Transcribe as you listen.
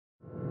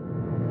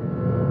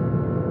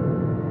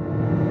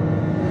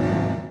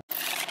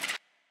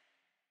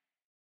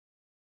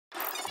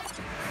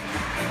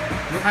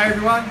Hey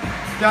everyone,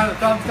 down at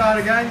Thumpstar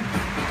again.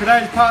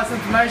 Today's parts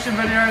information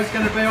video is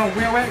going to be on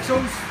wheel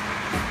axles.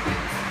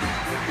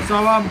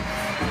 So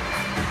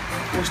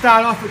we'll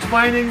start off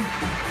explaining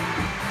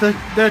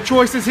the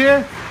choices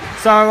here.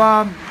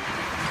 So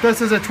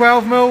this is a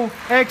 12mm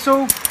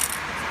axle,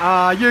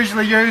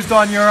 usually used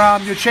on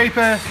your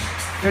cheaper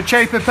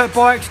pit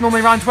bikes.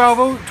 Normally run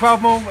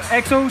 12mm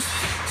axles,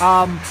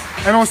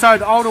 and also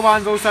the older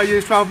ones also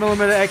use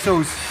 12mm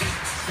axles.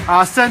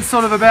 Since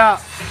sort of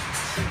about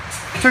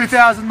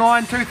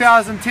 2009,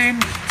 2010,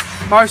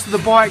 most of the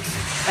bikes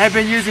have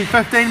been using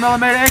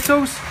 15mm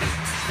axles.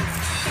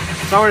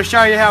 So I'm going to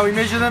show you how we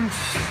measure them.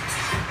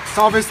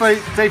 So obviously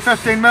the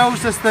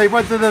 15mm, just the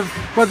width of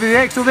the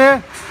axle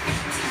there,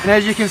 and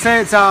as you can see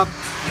it's bang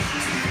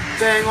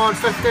on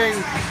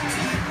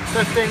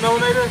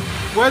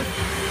 15mm width.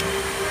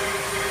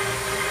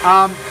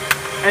 And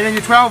then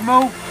your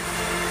 12mm,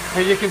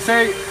 as you can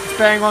see, it's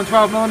bang on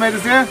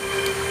 12mm there.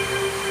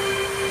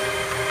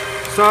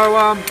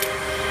 So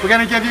we're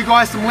going to give you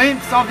guys some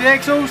lengths of the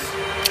axles.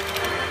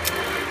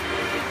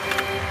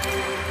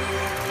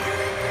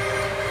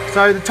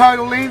 So the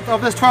total length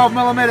of this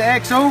 12mm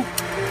axle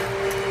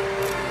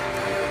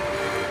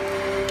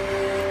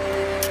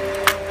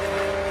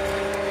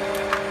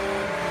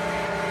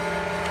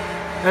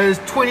is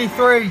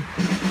 23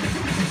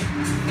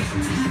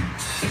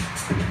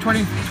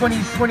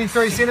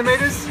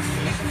 centimeters.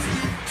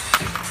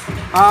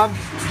 And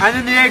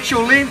then the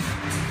actual length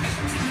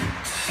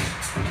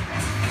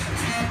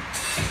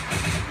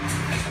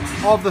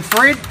of the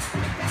thread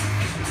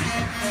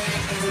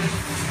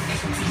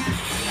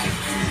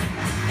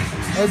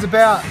is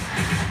about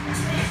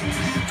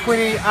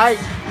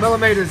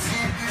 28mm.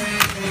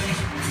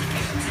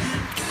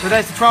 So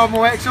that's the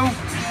 12mm axle.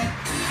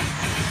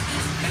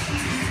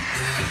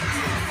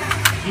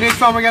 Next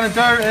one we're going to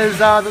do is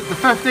the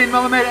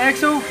 15mm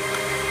axle,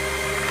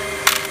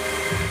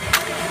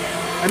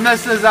 and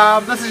this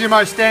is your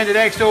most standard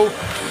axle,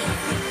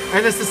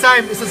 and it's the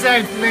same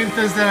length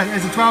as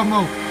the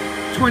 12mm,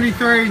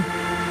 23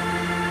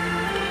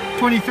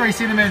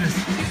 centimeters.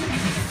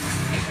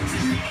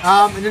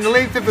 And then the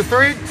length of the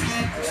thread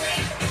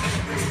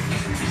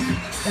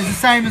is the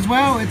same as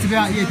well. It's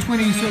about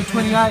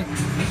 28mm.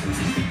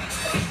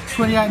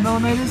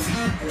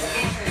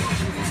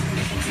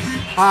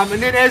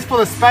 And then as for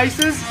the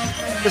spacers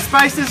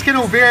can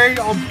all vary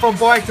from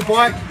bike to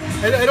bike.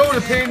 It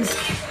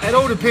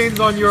all depends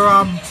on your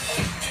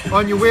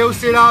wheel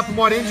setup and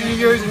what engine you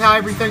use and how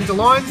everything's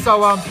aligned.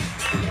 So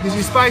because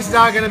your spacers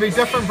are going to be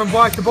different from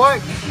bike to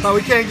bike, but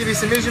we can give you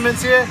some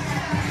measurements here.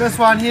 This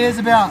one here is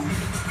about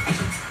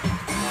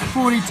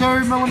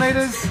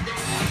 42mm,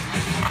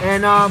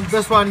 and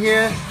this one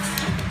here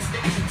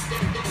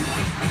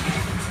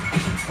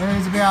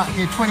is about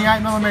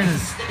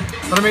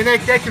 28mm. But I mean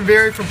that can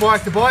vary from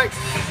bike to bike.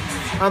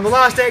 The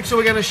last axle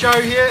we're going to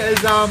show here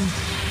is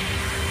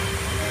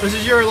this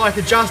is your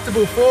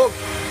adjustable fork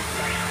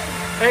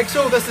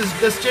axle.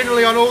 This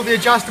generally on all the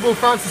adjustable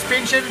front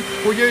suspension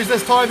will use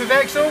this type of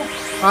axle.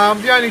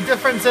 The only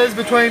difference is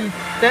between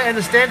that and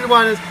the standard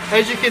one is,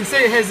 as you can see,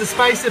 it has the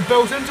spacer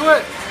built into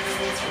it,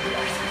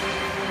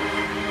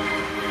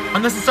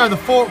 and this is so the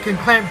fork can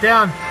clamp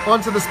down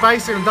onto the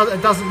spacer and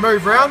it doesn't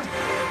move around.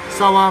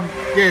 So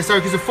yeah, so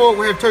because the fork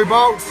will have two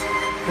bolts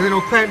and then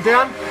it'll clamp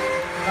down.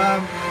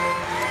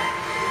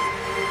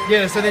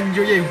 Yeah, so then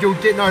you'll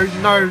get no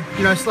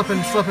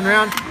slipping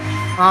around.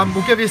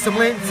 We'll give you some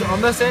lengths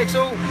on this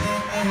axle.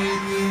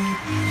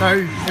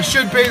 So it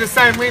should be the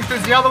same length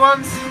as the other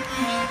ones.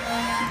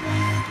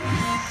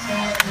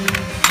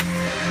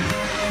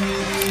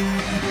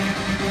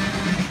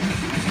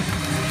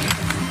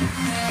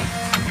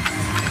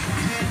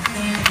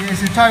 Yeah,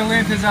 so total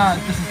length is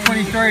this is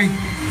 23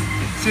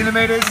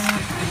 centimeters.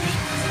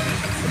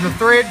 And the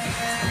thread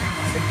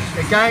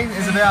again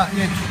is about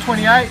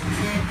 28mm.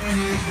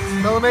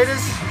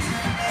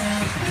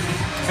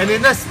 And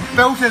then this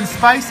built-in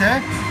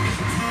spacer,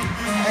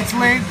 its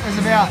length is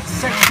about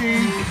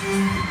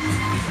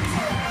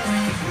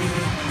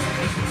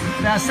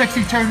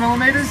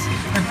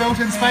 62mm, a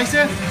built-in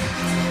spacer.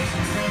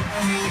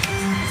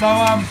 So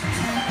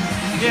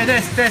yeah,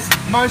 that's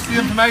most of the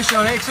information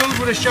on axles.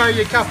 We'll just show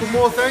you a couple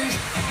more things.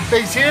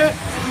 These here,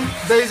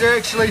 these are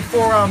actually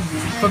for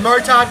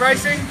motard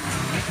racing.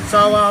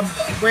 So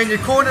when you're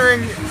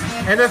cornering,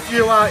 and if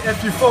you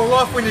fall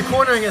off when you're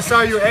cornering it,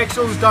 so your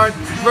axles don't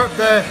rip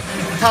the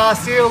tar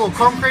seal or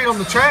concrete on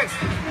the track,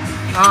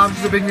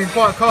 because it's been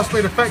quite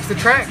costly to fix the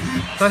track.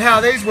 So how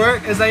these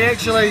work is they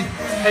actually,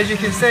 as you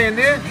can see in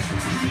there,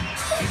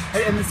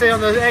 and you see on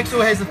the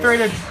axle has a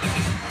threaded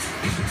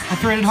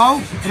hole.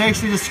 It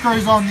actually just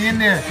screws on the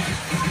end there.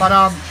 But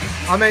I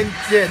mean,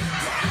 yeah,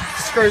 it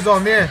screws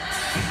on there.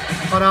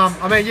 But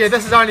I mean, yeah,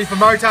 this is only for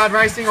motard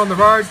racing on the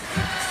road,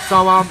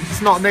 so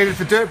it's not needed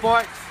for dirt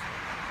bikes.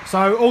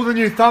 So all the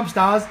new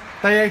Thumpstars,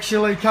 they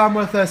actually come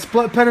with a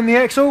split pin in the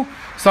axle.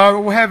 So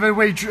we'll have a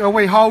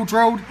wee hole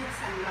drilled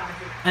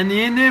in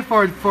the end there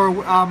for a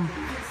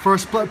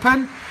split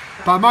pin.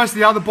 But most of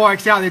the other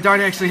bikes out there don't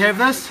actually have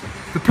this.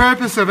 The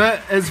purpose of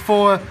it is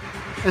for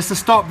is to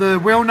stop the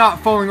wheel nut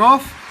falling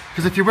off,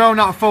 because if your wheel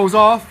nut falls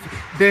off,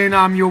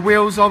 then your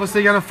wheel's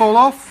obviously going to fall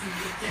off,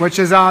 which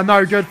is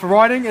no good for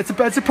riding. It's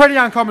a pretty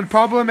uncommon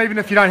problem, even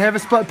if you don't have a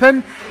split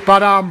pin,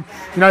 but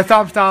you know,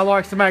 Thumpstar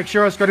likes to make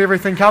sure it's got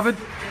everything covered.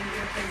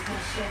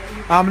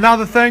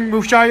 Another thing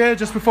we'll show you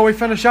just before we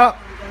finish up,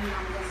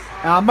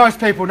 most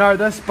people know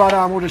this, but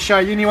we'll just show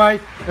you anyway,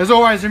 is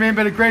always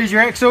remember to grease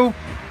your axle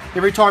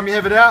every time you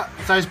have it out.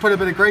 So just put a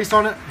bit of grease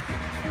on it.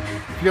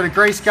 If you've got a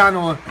grease gun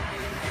or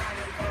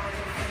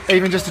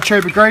even just a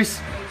tube of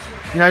grease,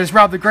 you know, just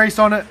rub the grease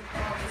on it.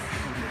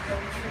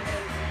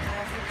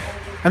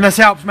 And this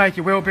helps make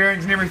your wheel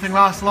bearings and everything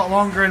last a lot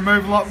longer and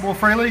move a lot more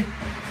freely.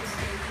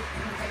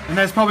 And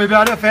that's probably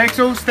about it for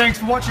axles. Thanks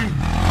for watching.